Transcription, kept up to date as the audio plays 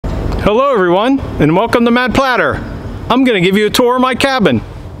Hello everyone, and welcome to Mad Platter. I'm going to give you a tour of my cabin.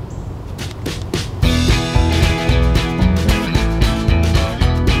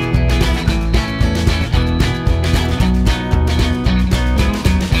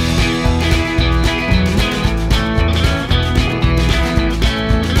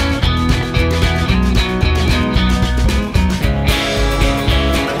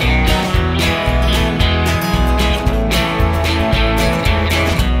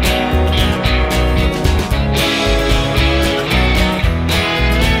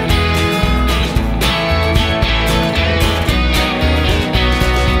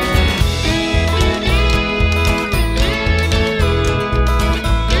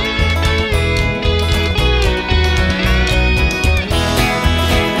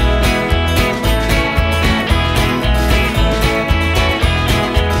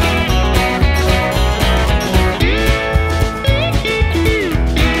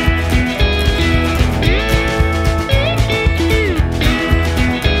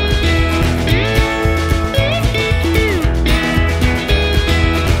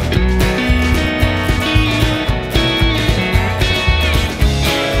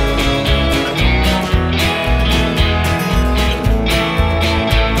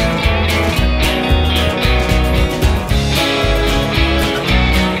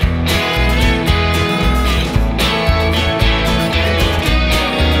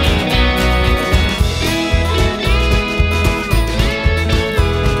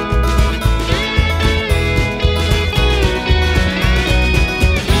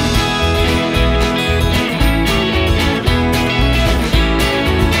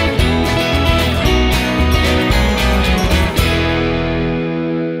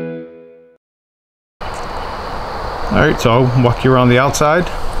 Alright, so I'll walk you around the outside.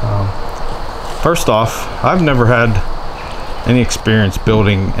 First off, I've never had any experience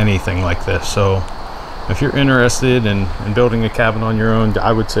building anything like this, so if you're interested in building a cabin on your own,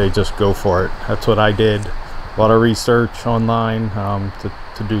 I would say just go for it. That's what I did. A lot of research online to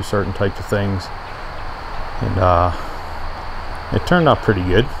do certain types of things, and it turned out pretty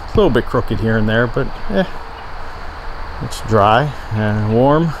good. It's a little bit crooked here and there, but it's dry and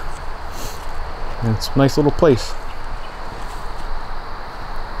warm, and it's a nice little place.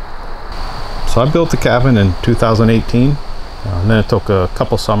 So I built the cabin in 2018, and then it took a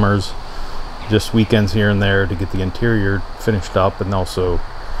couple summers, just weekends here and there, to get the interior finished up, and also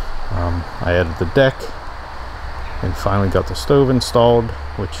I added the deck and finally got the stove installed,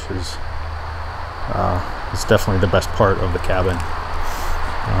 which is definitely the best part of the cabin.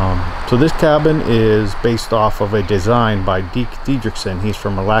 So this cabin is based off of a design by Deke Diedrichson. He's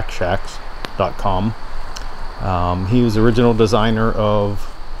from relaxshacks.com. He was the original designer of,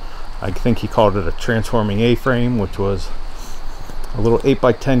 I think he called it a transforming A-frame, which was a little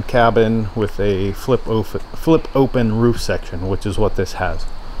 8x10 cabin with a flip open roof section, which is what this has.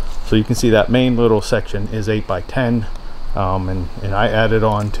 So you can see that main little section is 8x10, and I added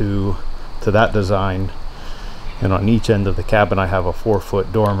on to that design, and on each end of the cabin I have a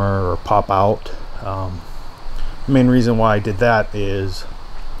 4-foot dormer or pop out. The main reason why I did that is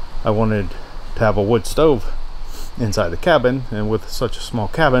I wanted to have a wood stove inside the cabin, and with such a small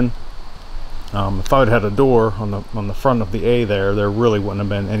cabin, if I would have had a door on the front of the A there really wouldn't have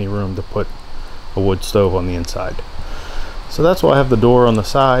been any room to put a wood stove on the inside. So that's why I have the door on the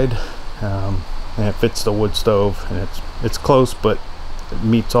side, and it fits the wood stove, and it's close, but it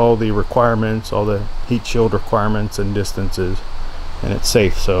meets all the requirements, all the heat shield requirements and distances, and it's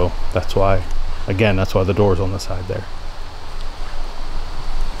safe. So that's why, again, that's why the door's on the side there.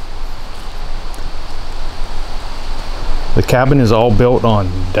 The cabin is all built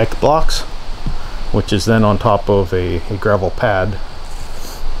on deck blocks, which is then on top of a gravel pad,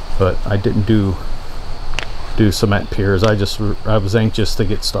 but I didn't do cement piers. I was anxious to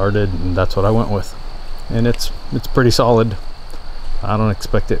get started, and that's what I went with, and it's pretty solid. I don't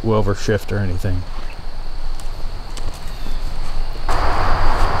expect it will ever shift or anything.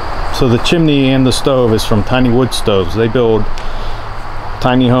 So the chimney and the stove is from Tiny Wood Stoves. They build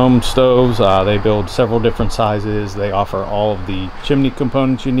tiny home stoves. They build several different sizes. They offer all of the chimney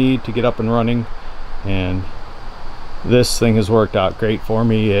components you need to get up and running, and this thing has worked out great for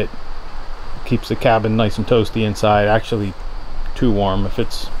me. It keeps the cabin nice and toasty inside, actually too warm. If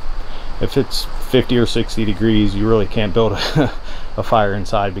it's 50 or 60 degrees, you really can't build a fire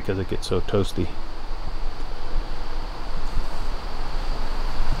inside because it gets so toasty.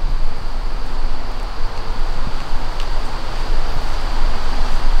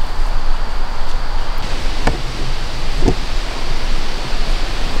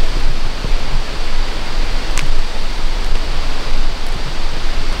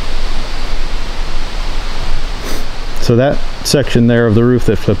 So that section there of the roof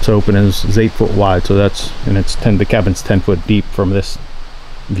that flips open is 8 foot wide. So that's, and it's the cabin's 10 foot deep from this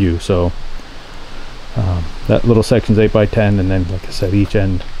view. So that little section's 8 by 10, and then like I said, each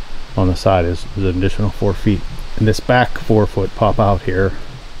end on the side is an additional 4 feet. And this back 4 foot pop out here,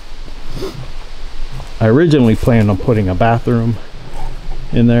 I originally planned on putting a bathroom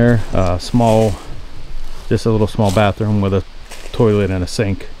in there, small, just a little small bathroom with a toilet and a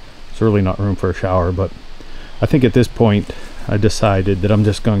sink. It's really not room for a shower, but I think at this point I decided that I'm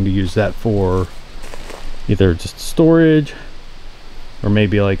just going to use that for either just storage or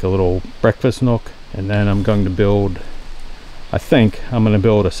maybe like a little breakfast nook. And then I'm going to build, I think I'm going to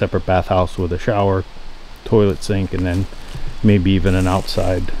build a separate bathhouse with a shower, toilet, sink, and then maybe even an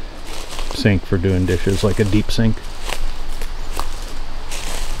outside sink for doing dishes, like a deep sink.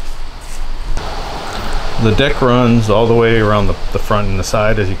 The deck runs all the way around the front and the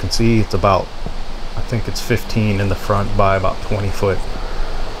side. As you can see, it's about, I think it's 15 in the front by about 20 foot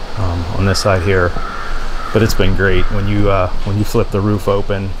on this side here. But it's been great. When you flip the roof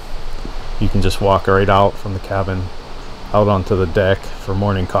open, you can just walk right out from the cabin out onto the deck for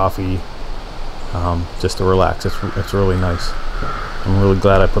morning coffee, just to relax. It's really nice. I'm really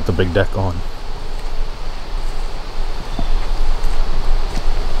glad I put the big deck on.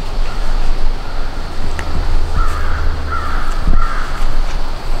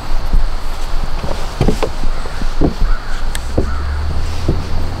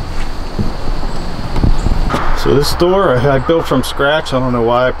 So this door I built from scratch. I don't know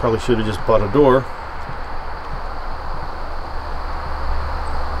why. I probably should have just bought a door.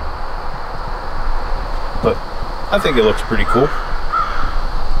 But I think it looks pretty cool.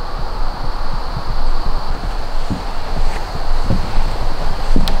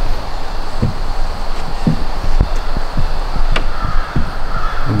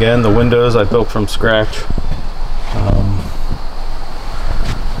 Again, the windows I built from scratch.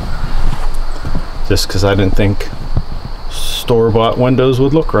 Just because I didn't think store-bought windows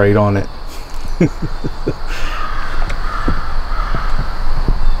would look right on it.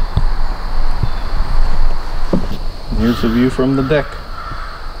 Here's the view from the deck.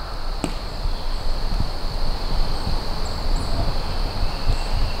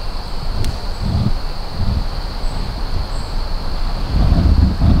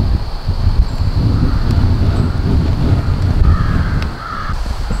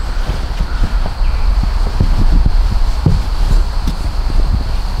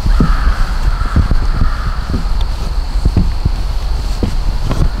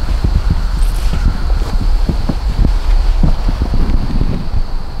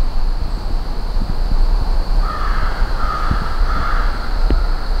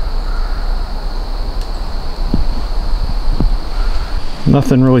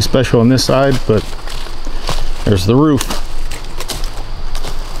 Nothing really special on this side, but there's the roof.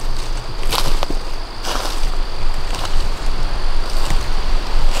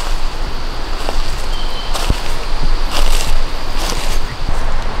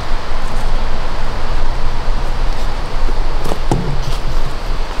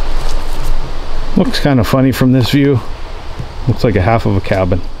 Looks kind of funny from this view. Looks like a half of a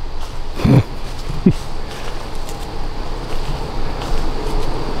cabin.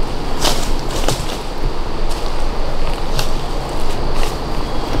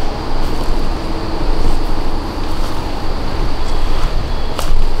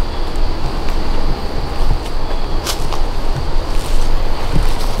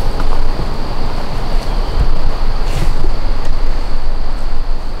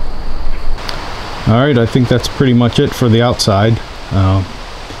 Alright, I think that's pretty much it for the outside.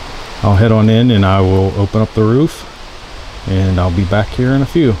 I'll head on in and I will open up the roof, and I'll be back here in a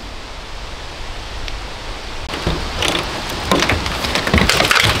few.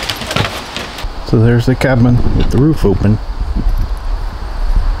 So there's the cabin with the roof open.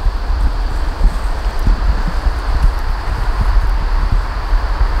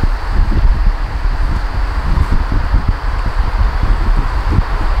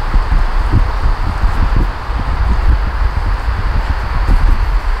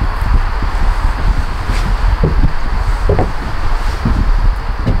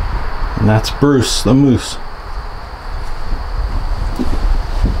 And that's Bruce the moose.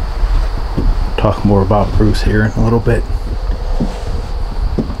 Talk more about Bruce here in a little bit.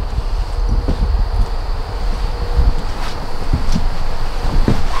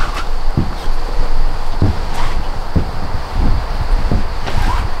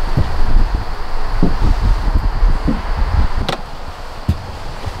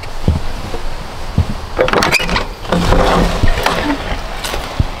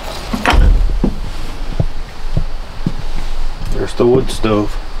 There's the wood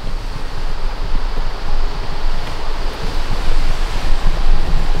stove.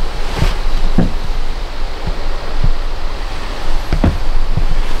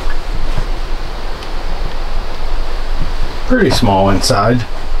 Pretty small inside.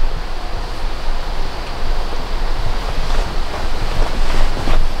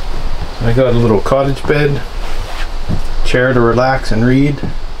 I got a little cottage bed, chair to relax and read.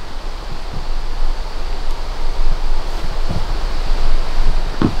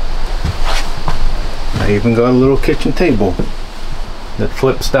 I even got a little kitchen table that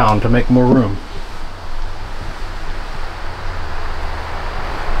flips down to make more room.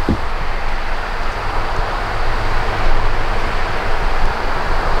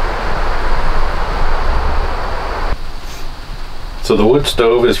 So the wood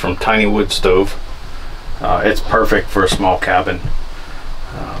stove is from Tiny Wood Stove. It's perfect for a small cabin.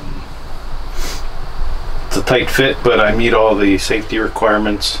 It's a tight fit, but I meet all the safety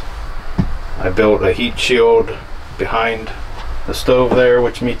requirements. I built a heat shield behind the stove there,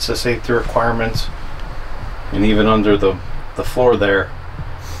 which meets the safety requirements. And even under the floor there,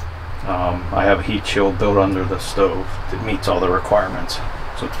 I have a heat shield built under the stove that meets all the requirements.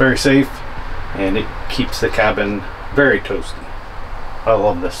 So it's very safe, and it keeps the cabin very toasty. I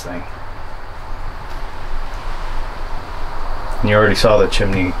love this thing. And you already saw the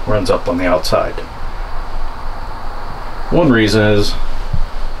chimney runs up on the outside. One reason is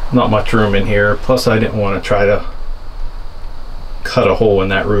not much room in here, plus I didn't want to try to cut a hole in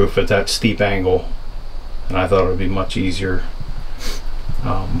that roof at that steep angle, and I thought it would be much easier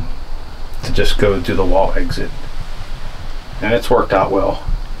to just go do the wall exit, and it's worked out well.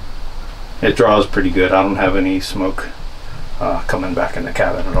 It draws pretty good. I don't have any smoke coming back in the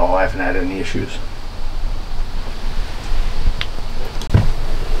cabin at all. I haven't had any issues.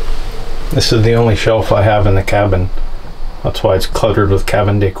 This is the only shelf I have in the cabin. That's why it's cluttered with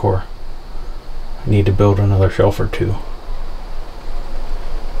cabin decor. I need to build another shelf or two.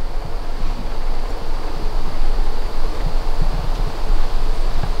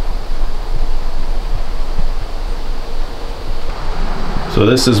 So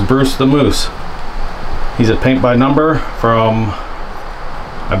this is Bruce the Moose. He's a paint by number from,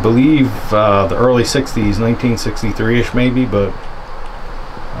 I believe, the early 60s, 1963-ish maybe, but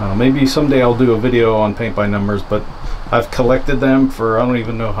maybe someday I'll do a video on paint by numbers, but I've collected them for I don't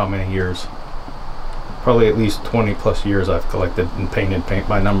even know how many years. Probably at least 20 plus years I've collected and painted paint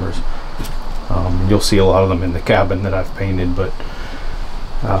by numbers. You'll see a lot of them in the cabin that I've painted, but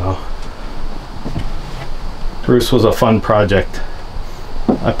Bruce was a fun project.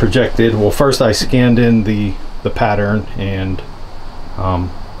 I projected, well, first I scanned in the pattern, and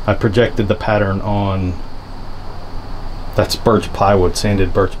I projected the pattern on, that's birch plywood,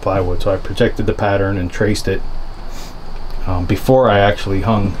 sanded birch plywood. So I projected the pattern and traced it before I actually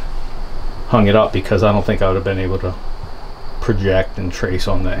hung it up, because I don't think I would have been able to project and trace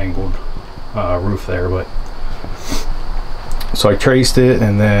on the angled roof there. But so I traced it,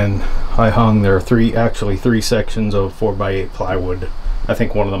 and then I hung. There are actually three sections of 4x8 plywood. I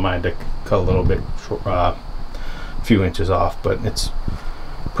think one of them I had to cut a little bit short, a few inches off, but it's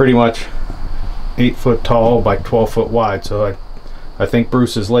pretty much 8 foot tall by 12 foot wide. So I think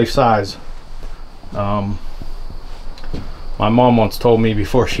Bruce is life size. My mom once told me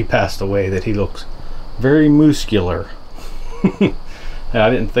before she passed away that he looks very muscular. I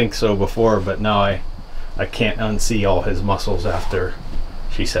didn't think so before, but now I can't unsee all his muscles after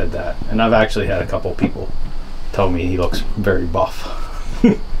she said that. And I've actually had a couple people tell me he looks very buff.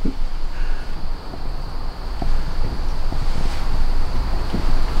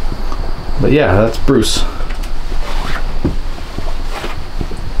 But yeah, that's Bruce.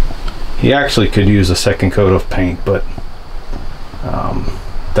 He actually could use a second coat of paint, but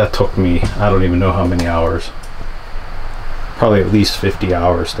that took me, I don't even know how many hours. Probably at least 50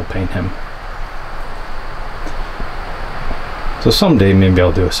 hours to paint him. So someday maybe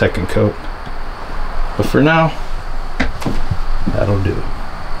I'll do a second coat. But for now, that'll do.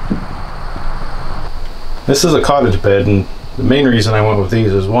 This is a cottage bed, and the main reason I went with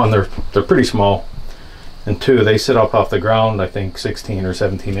these is, one, they're pretty small, and two, they sit up off the ground, I think 16 or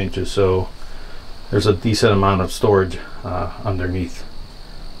 17 inches, so there's a decent amount of storage underneath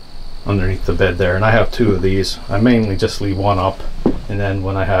the bed there. And I have two of these. I mainly just leave one up, and then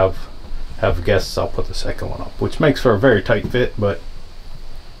when I have guests, I'll put the second one up, which makes for a very tight fit, but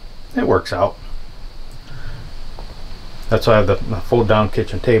it works out. That's why I have the fold down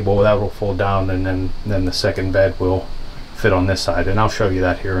kitchen table. That will fold down, and then the second bed will fit on this side, and I'll show you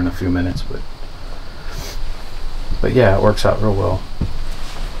that here in a few minutes. But yeah, it works out real well.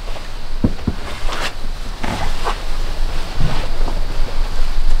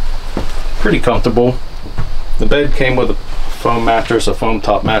 pretty comfortable. The bed came with a foam mattress, a foam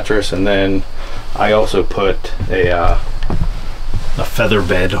top mattress, and then I also put a feather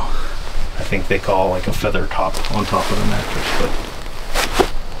bed. I think they call like a feather top on top of the mattress.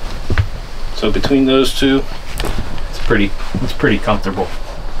 But so between those two, it's pretty comfortable.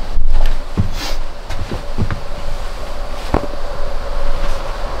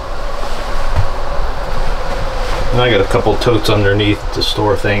 And I got a couple totes underneath to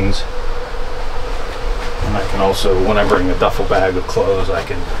store things. And I can also, when I bring a duffel bag of clothes, I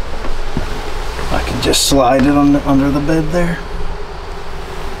can just slide it under the bed there.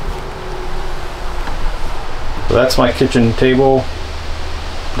 So that's my kitchen table,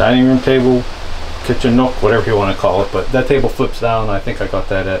 dining room table, kitchen nook, whatever you want to call it. But that table flips down. I think I got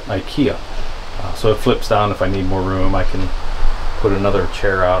that at IKEA. So it flips down. If I need more room, I can put another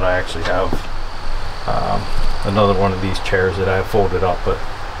chair out. I actually have another one of these chairs that I have folded up, but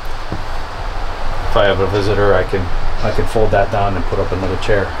if I have a visitor, I can fold that down and put up another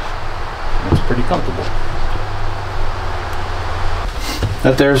chair. And it's pretty comfortable.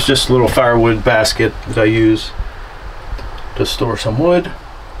 That there's just a little firewood basket that I use to store some wood.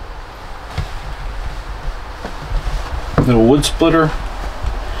 Little wood splitter.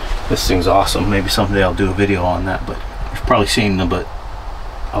 This thing's awesome. Maybe someday I'll do a video on that, but you've probably seen them, but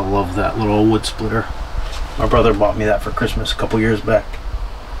I love that little wood splitter. My brother bought me that for Christmas a couple years back.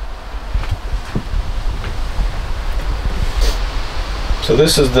 So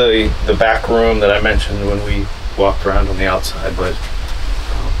this is the back room that I mentioned when we walked around on the outside, but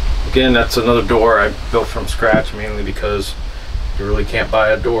again, that's another door I built from scratch, mainly because you really can't buy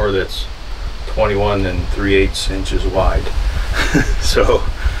a door that's 21 3/8 inches wide. So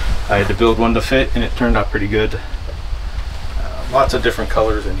I had to build one to fit, and it turned out pretty good. Lots of different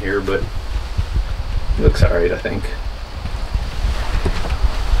colors in here, but it looks alright, I think.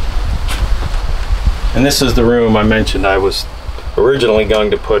 And this is the room I mentioned I was originally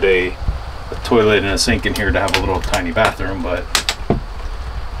going to put a toilet and a sink in here to have a little tiny bathroom, but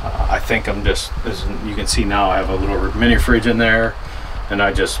I think I'm just, as you can see now, I have a little mini fridge in there, and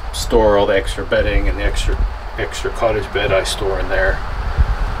I just store all the extra bedding and the extra cottage bed I store in there.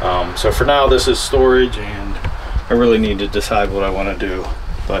 So for now, this is storage, and I really need to decide what I want to do.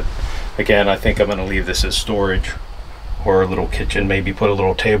 But again, I think I'm going to leave this as storage or a little kitchen, maybe put a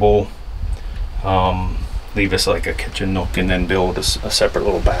little table, leave this like a kitchen nook, and then build a separate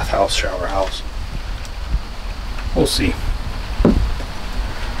little bathhouse, shower house. We'll see.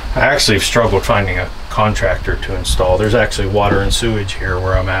 I actually have struggled finding a contractor to install. There's actually water and sewage here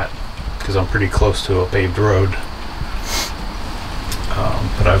where I'm at, because I'm pretty close to a paved road.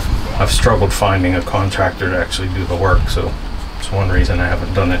 But I've struggled finding a contractor to actually do the work, so it's one reason I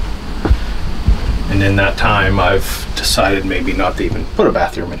haven't done it. And in that time, I've decided maybe not to even put a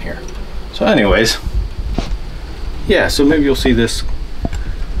bathroom in here. So anyways, yeah, so maybe you'll see this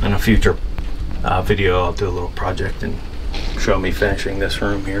in a future video. I'll do a little project and show me finishing this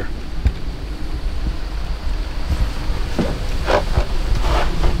room here.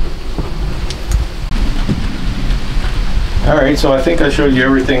 Alright, so I think I showed you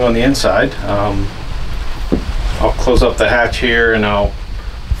everything on the inside. I'll close up the hatch here, and I'll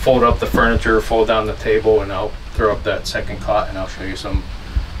fold up the furniture, fold down the table, and I'll throw up that second cot, and I'll show you some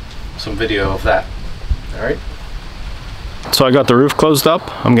video of that. Alright. So I got the roof closed up.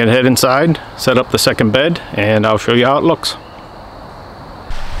 I'm gonna head inside, set up the second bed, and I'll show you how it looks.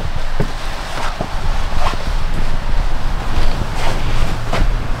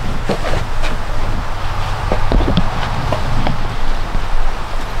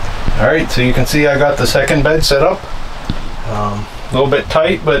 Alright, so you can see I got the second bed set up. A little bit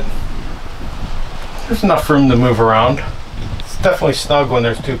tight, but there's enough room to move around. It's definitely snug when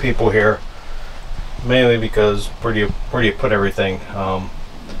there's two people here, mainly because where do you put everything?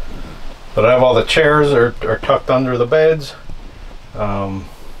 But I have all the chairs are tucked under the beds, and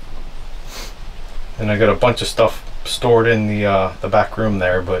I got a bunch of stuff stored in the back room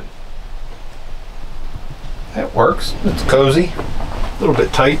there, but it works. It's cozy, a little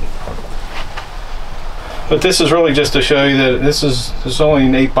bit tight. But this is really just to show you that this is only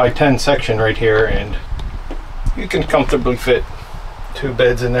an 8x10 section right here, and you can comfortably fit two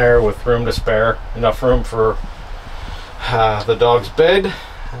beds in there with room to spare, enough room for the dog's bed.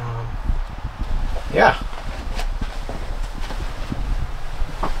 Yeah.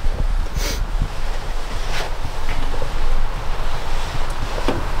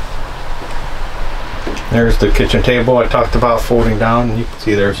 There's the kitchen table I talked about folding down, and you can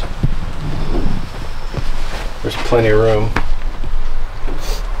see there's plenty of room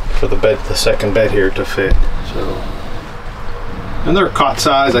for the second bed here to fit. So And they're cot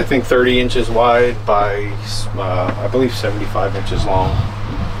size, I think 30 inches wide by, I believe 75 inches long.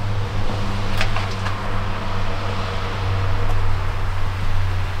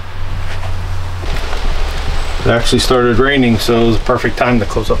 It actually started raining, so it was a perfect time to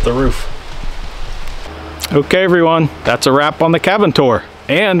close up the roof. Okay everyone, that's a wrap on the cabin tour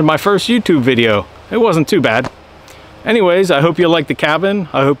and my first YouTube video. It wasn't too bad. Anyways, I hope you liked the cabin.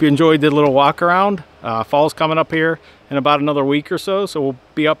 I hope you enjoyed the little walk around. Fall's coming up here in about another week or so, so we'll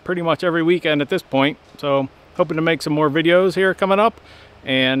be up pretty much every weekend at this point. So hoping to make some more videos here coming up.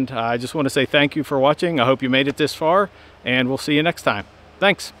 And I just want to say thank you for watching. I hope you made it this far, and we'll see you next time.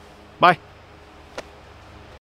 Thanks. Bye.